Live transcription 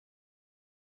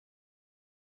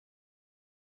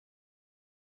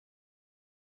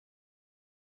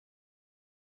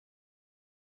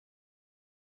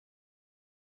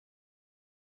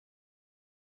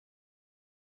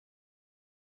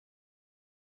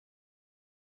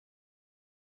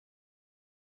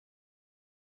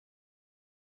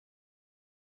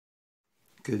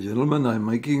Okay, gentlemen, I'm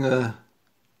making a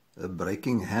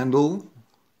braking handle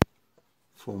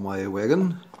for my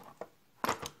wagon.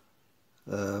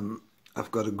 I've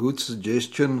got a good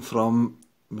suggestion from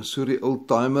Missouri Old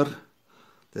Timer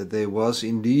that there was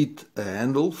indeed a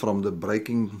handle from the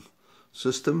braking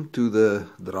system to the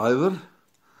driver,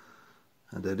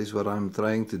 and that is what I'm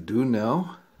trying to do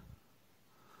now.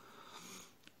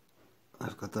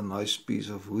 I've got a nice piece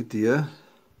of wood here.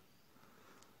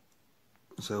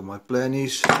 So my plan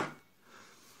is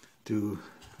to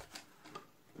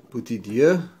put it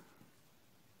here.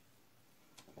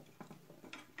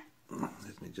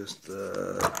 Let me just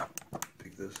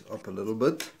pick this up a little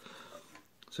bit.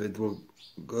 So it will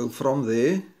go from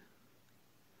there,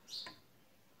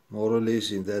 more or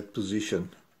less in that position.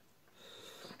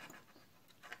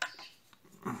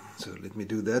 So let me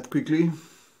do that quickly.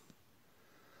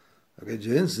 Okay,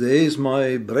 gents, there is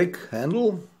my brake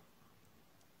handle.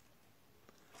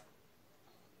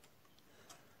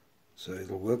 So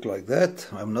it will work like that.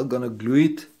 I'm not going to glue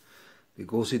it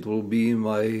because it will be in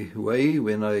my way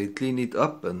when I clean it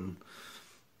up and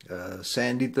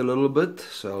sand it a little bit.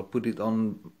 So I'll put it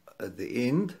on at the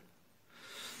end.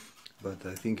 But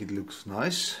I think it looks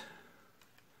nice.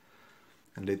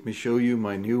 And let me show you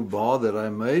my new bar that I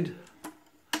made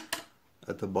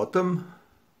at the bottom.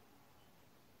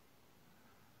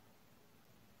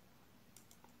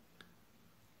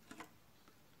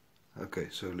 Okay,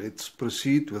 so let's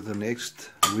proceed with the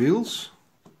next wheels.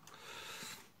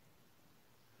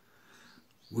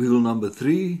 Wheel number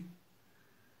 3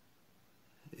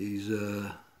 is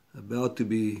about to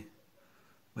be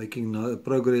making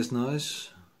progress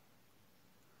nice.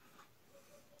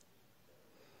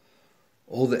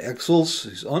 All the axles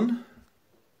is on.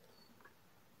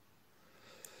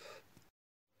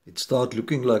 It starts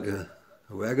looking like a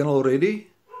wagon already.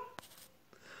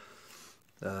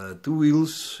 2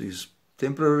 wheels is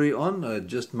temporary on. I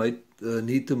just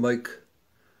need to make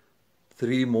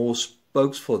 3 more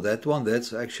spokes for that one.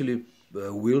 That's actually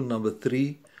wheel number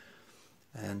 3.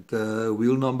 And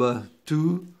wheel number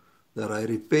 2 that I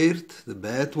repaired, the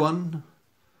bad one,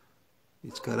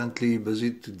 it's currently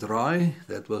busy to dry.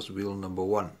 That was wheel number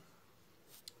 1.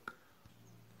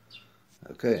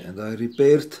 Okay, and I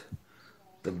repaired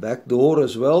the back door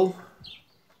as well.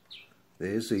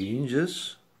 There's the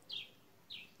hinges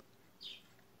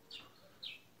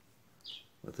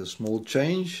with a small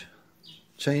chains.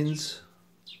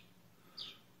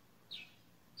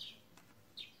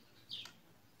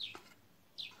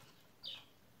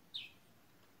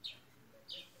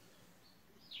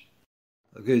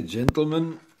 Okay,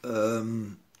 gentlemen,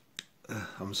 I'm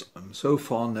so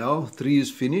far now. 3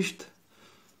 is finished,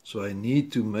 so I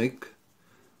need to make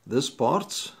this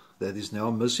parts that is now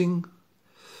missing.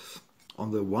 On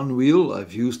the one wheel,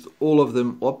 I've used all of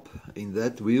them up in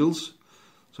that wheels.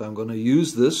 So I'm going to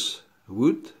use this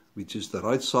wood, which is the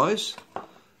right size,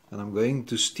 and I'm going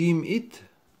to steam it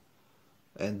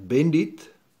and bend it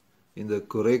in the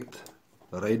correct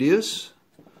radius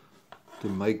to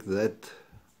make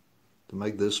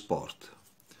this part.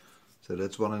 So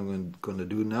that's what I'm going to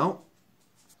do now.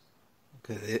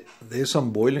 Okay, there's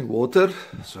some boiling water,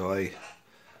 so I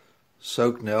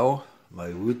soak now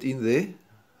my wood in there.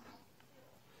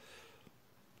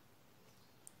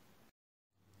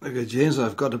 Okay, gents,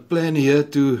 I've got a plan here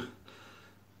to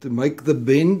make the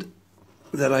bend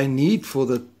that I need for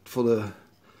the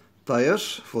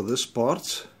tires for this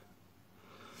parts.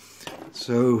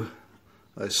 So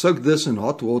I soak this in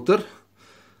hot water.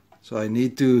 So I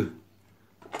need to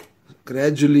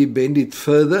gradually bend it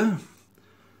further.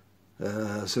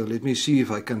 So let me see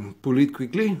if I can pull it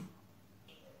quickly.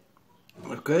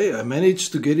 Okay, I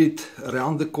managed to get it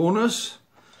around the corners.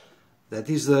 That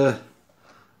is the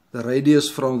radius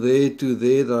from there to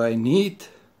there that I need.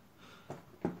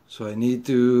 So I need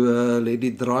to let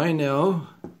it dry now.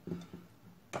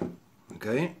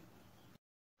 Okay.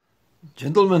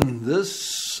 Gentlemen,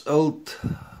 this old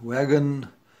wagon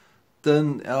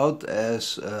turned out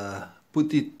as a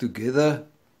put it together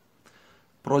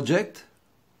project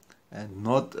and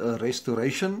not a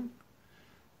restoration,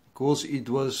 because it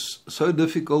was so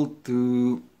difficult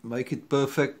to make it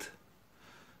perfect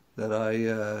that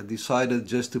I decided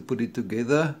just to put it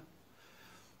together,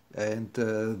 and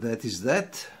that is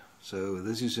that. So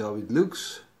this is how it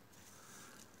looks.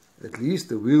 At least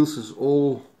the wheels is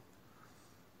all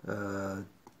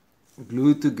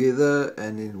glued together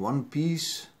and in one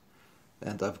piece,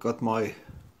 and I've got my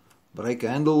brake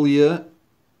handle here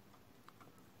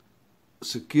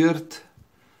secured,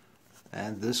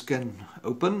 and this can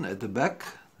open at the back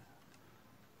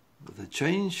with the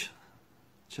chains.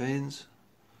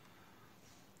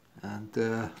 And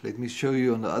let me show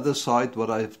you on the other side what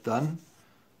I've done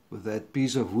with that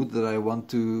piece of wood that I want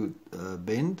to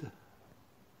bend.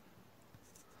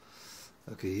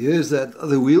 Okay, here's that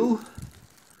other wheel.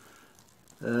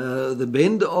 The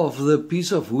bend of the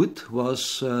piece of wood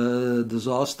was a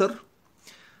disaster.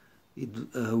 It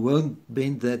won't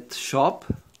bend that sharp.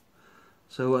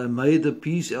 So I made a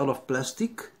piece out of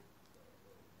plastic.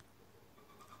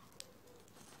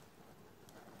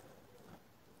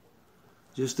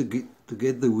 Just to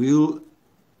get the wheel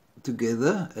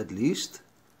together at least.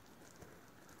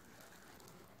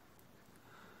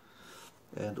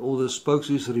 And all the spokes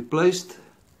is replaced.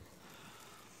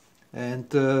 And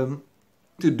to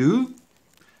do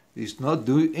is not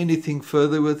do anything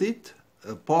further with it,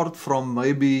 apart from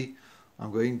maybe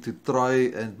I'm going to try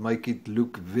and make it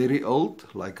look very old,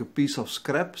 like a piece of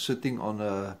scrap sitting on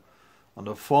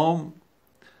a farm,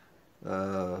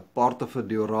 part of a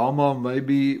diorama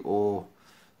maybe, or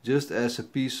just as a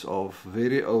piece of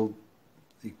very old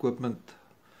equipment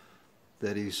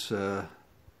that is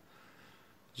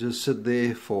just sit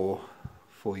there for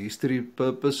history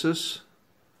purposes.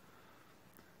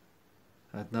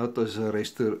 And now it is a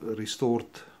restored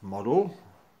model.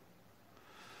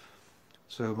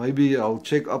 So maybe I'll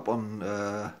check up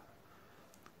on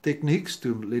techniques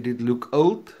to let it look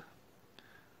old.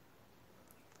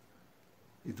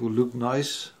 It will look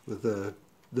nice with the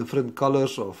different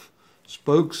colors of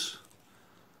spokes,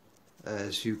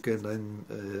 as you can then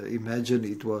imagine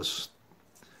it was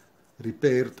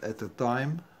repaired at the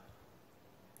time.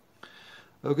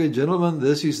 Okay, gentlemen,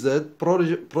 this is that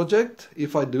project.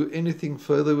 If I do anything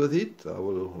further with it, I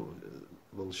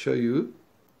will show you.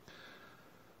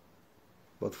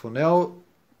 But for now,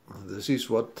 this is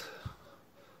what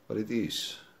it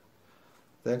is.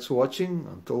 Thanks for watching.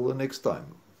 Until the next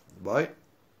time. Bye.